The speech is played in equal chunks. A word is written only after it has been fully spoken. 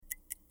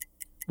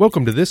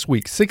Welcome to this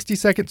week's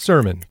 60-second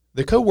sermon.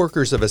 The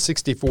co-workers of a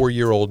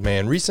 64-year-old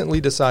man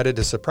recently decided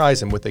to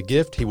surprise him with a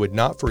gift he would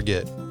not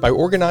forget by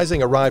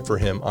organizing a ride for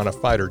him on a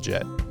fighter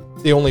jet.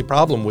 The only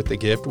problem with the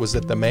gift was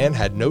that the man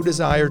had no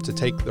desire to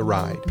take the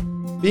ride.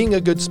 Being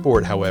a good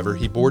sport, however,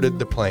 he boarded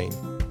the plane.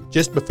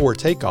 Just before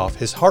takeoff,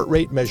 his heart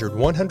rate measured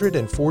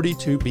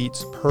 142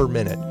 beats per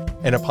minute,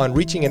 and upon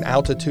reaching an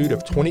altitude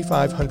of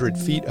 2,500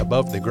 feet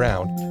above the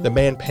ground, the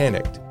man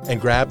panicked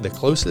and grabbed the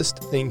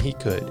closest thing he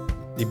could,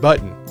 the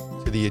button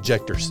to the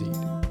ejector seat.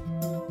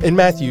 In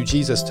Matthew,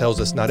 Jesus tells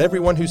us, "Not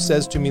everyone who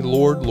says to me,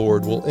 'Lord,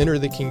 Lord,' will enter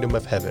the kingdom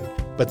of heaven,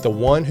 but the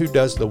one who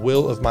does the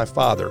will of my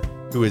Father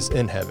who is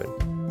in heaven."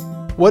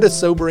 What a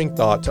sobering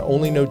thought to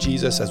only know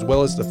Jesus as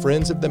well as the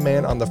friends of the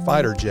man on the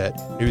fighter jet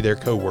knew their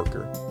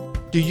co-worker.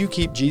 Do you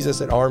keep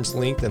Jesus at arm's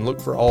length and look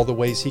for all the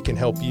ways he can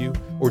help you?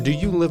 Or do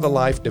you live a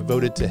life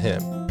devoted to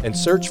him and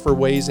search for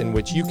ways in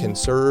which you can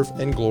serve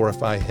and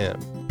glorify him?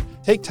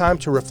 Take time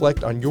to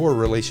reflect on your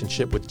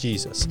relationship with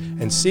Jesus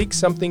and seek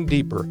something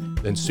deeper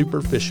than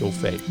superficial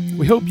faith.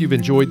 We hope you've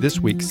enjoyed this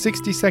week's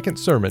 60-second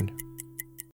sermon